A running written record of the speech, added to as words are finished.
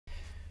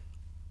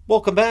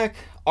Welcome back.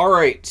 All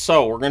right,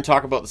 so we're going to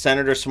talk about the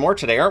Senators some more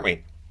today, aren't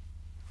we?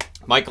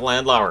 Michael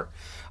Andlauer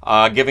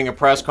giving a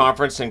press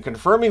conference and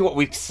confirming what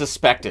we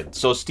suspected.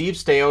 So Steve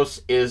Staios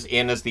is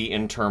in as the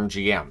interim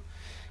GM.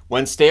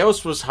 When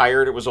Staios was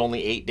hired, it was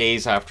only 8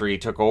 days after he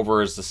took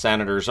over as the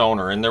Senators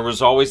owner, and there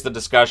was always the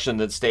discussion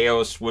that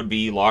Staios would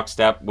be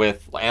lockstep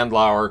with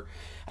Andlauer.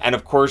 And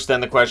of course, then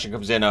the question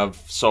comes in of,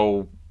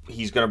 so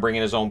he's going to bring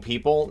in his own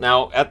people.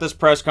 Now, at this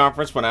press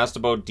conference, when asked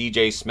about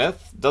DJ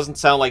Smith, doesn't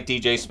sound like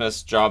DJ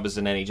Smith's job is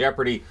in any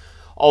jeopardy,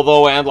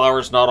 although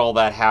Andlauer's not all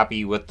that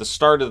happy with the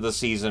start of the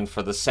season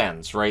for the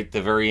Sens, right?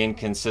 The very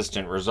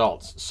inconsistent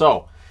results.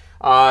 So,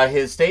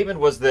 his statement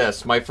was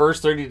this: my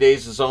first 30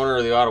 days as owner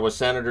of the Ottawa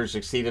Senators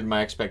exceeded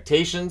my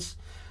expectations.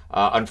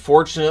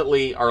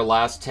 Unfortunately, our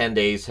last 10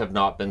 days have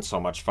not been so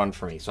much fun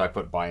for me. So I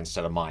put by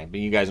instead of mine,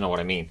 but you guys know what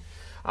I mean.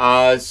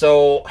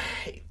 So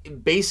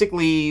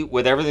basically,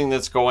 with everything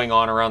that's going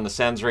on around the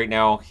Sens right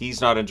now, he's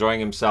not enjoying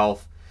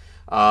himself.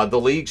 The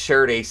league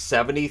shared a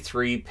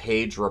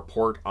 73-page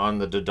report on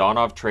the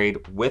Dodonov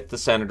trade with the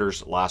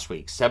Senators last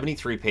week.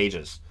 73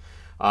 pages.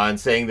 And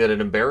saying that it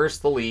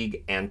embarrassed the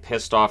league and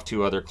pissed off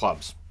 2 other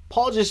clubs.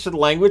 Apologies for the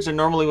language, I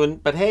normally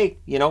wouldn't, but hey,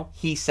 you know,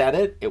 he said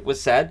it. It was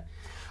said.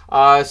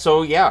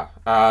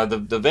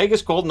 The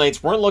Vegas Golden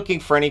Knights weren't looking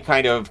for any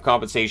kind of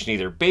compensation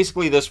either.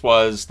 Basically, this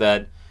was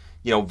that,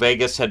 you know,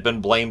 Vegas had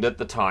been blamed at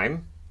the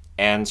time,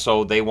 and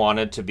so they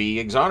wanted to be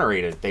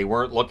exonerated. They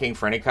weren't looking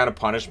for any kind of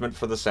punishment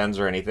for the Sens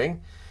or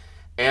anything.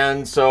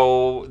 And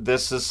so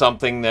this is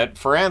something that,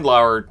 for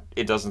Andlauer,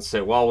 it doesn't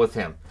sit well with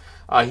him.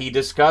 He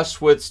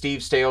discussed with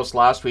Steve Staios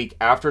last week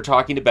after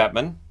talking to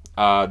Bettman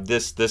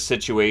this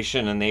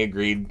situation, and they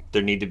agreed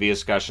there need to be a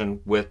discussion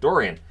with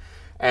Dorian.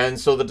 And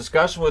so the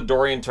discussion with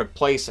Dorian took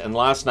place, and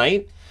last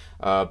night,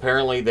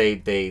 apparently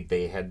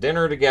they had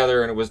dinner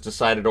together, and it was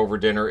decided over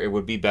dinner it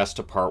would be best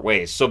to part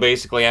ways. So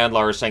basically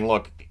Andlauer is saying,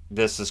 look,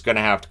 this is going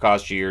to have to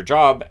cost you your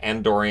job,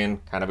 and Dorian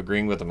kind of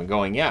agreeing with him and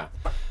going, yeah,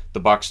 the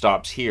buck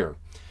stops here.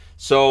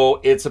 So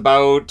it's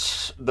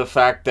about the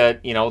fact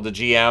that, you know, the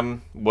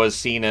GM was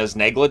seen as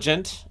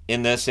negligent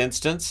in this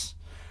instance,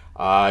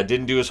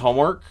 didn't do his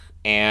homework,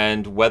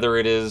 and whether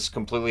it is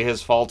completely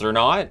his fault or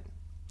not,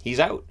 he's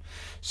out.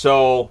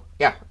 So,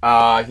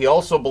 yeah, he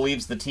also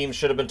believes the team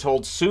should have been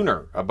told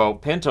sooner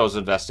about Pinto's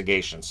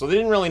investigation. So they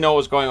didn't really know what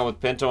was going on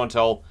with Pinto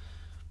until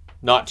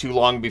not too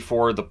long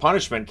before the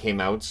punishment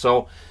came out.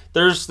 So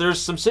there's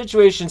some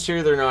situations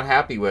here they're not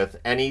happy with,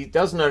 and he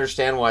doesn't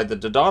understand why the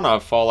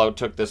Dodonov fallout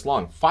took this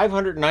long.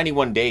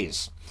 591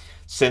 days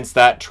since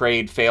that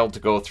trade failed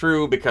to go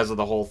through because of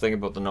the whole thing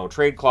about the no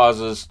trade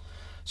clauses.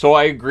 So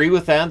I agree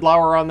with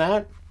Andlauer on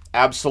that.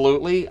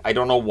 Absolutely. I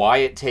don't know why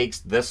it takes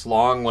this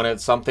long when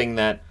it's something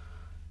that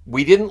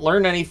we didn't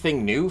learn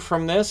anything new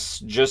from this.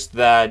 Just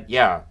that,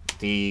 yeah,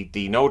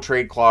 the no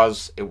trade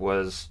clause, it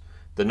was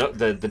the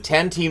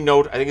 10-team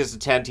no, I think it's the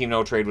 10-team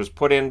no trade was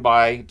put in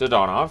by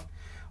Dodonov.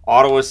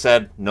 Ottawa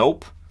said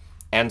nope,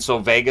 and so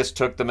Vegas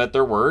took them at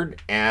their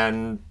word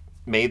and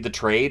made the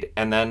trade,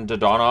 and then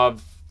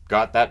Dodonov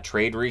got that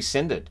trade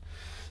rescinded.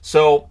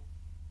 So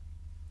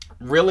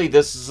really,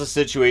 this is a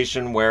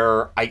situation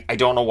where I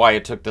don't know why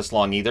it took this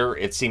long either.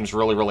 It seems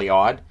really, really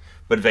odd,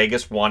 but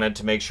Vegas wanted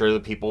to make sure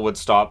that people would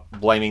stop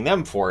blaming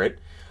them for it.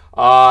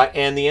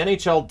 And the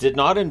NHL did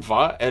not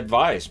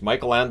advise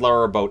Michael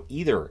Andlauer about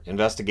either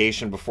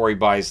investigation before he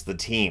buys the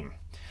team.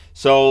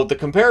 So the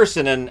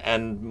comparison,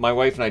 and my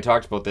wife and I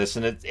talked about this,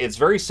 and it's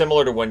very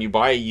similar to when you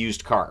buy a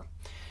used car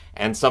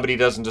and somebody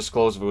doesn't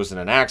disclose if it was in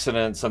an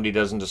accident, somebody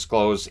doesn't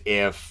disclose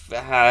if,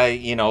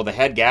 you know, the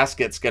head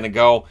gasket's going to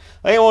go.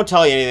 They won't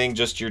tell you anything,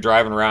 just you're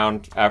driving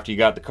around after you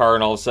got the car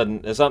and all of a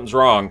sudden something's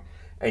wrong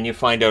and you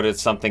find out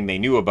it's something they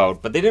knew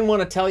about. But they didn't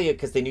want to tell you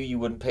because they knew you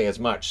wouldn't pay as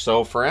much.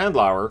 So for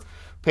Andlauer,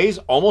 pays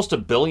almost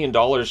 $1 billion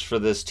for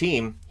this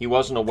team. He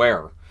wasn't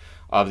aware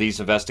of these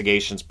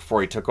investigations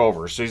before he took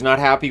over. So he's not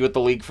happy with the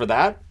league for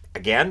that.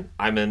 Again,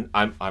 I'm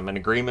in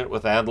agreement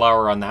with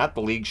Andlauer on that.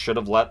 The league should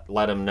have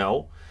let him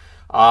know.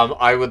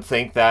 I would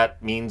think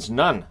that means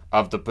none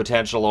of the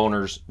potential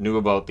owners knew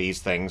about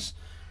these things.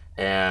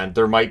 And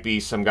there might be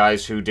some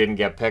guys who didn't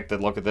get picked that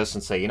look at this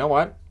and say, you know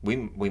what,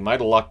 we might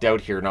have lucked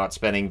out here not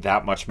spending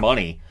that much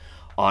money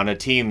on a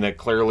team that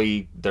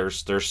clearly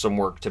there's some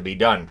work to be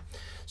done.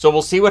 So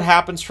we'll see what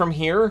happens from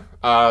here.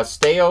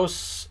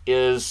 Staios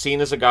is seen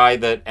as a guy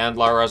that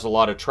Andlauer has a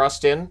lot of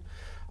trust in.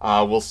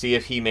 We'll see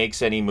if he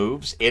makes any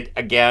moves.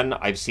 Again,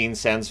 I've seen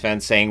Sens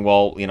fans saying,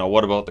 well, you know,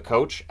 what about the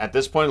coach? At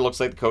this point, it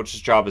looks like the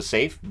coach's job is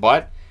safe.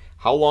 But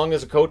how long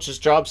is a coach's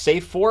job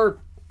safe for?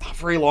 Not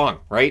very long,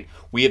 right?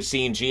 We have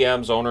seen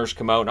GMs, owners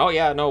come out and, oh,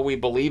 yeah, no, we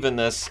believe in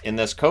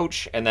this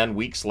coach. And then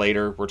weeks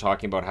later, we're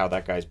talking about how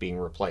that guy's being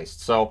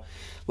replaced. So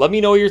let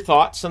me know your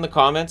thoughts in the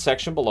comments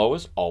section below,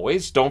 as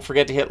always. Don't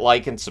forget to hit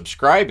like and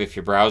subscribe if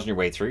you're browsing your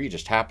way through. You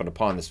just happened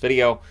upon this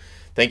video.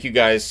 Thank you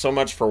guys so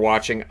much for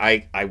watching.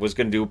 I was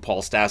going to do a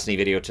Paul Stastny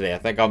video today. I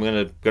think I'm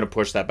going to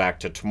push that back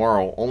to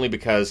tomorrow, only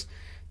because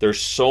there's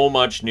so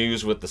much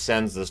news with the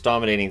Sens that's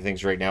dominating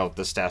things right now.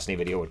 The Stastny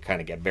video would kind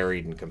of get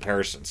buried in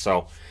comparison.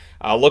 So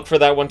look for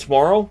that one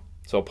tomorrow.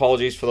 So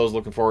apologies for those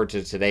looking forward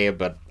to today,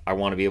 but I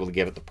want to be able to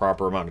give it the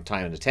proper amount of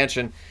time and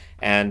attention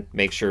and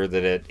make sure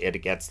that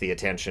it gets the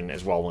attention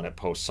as well when it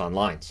posts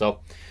online. So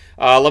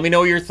let me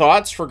know your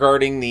thoughts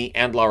regarding the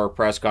Andlauer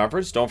press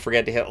conference. Don't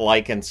forget to hit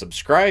like and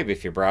subscribe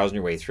if you're browsing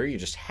your way through. You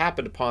just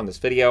happened upon this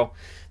video.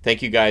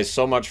 Thank you guys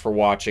so much for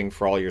watching,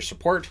 for all your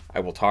support.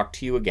 I will talk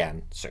to you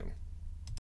again soon.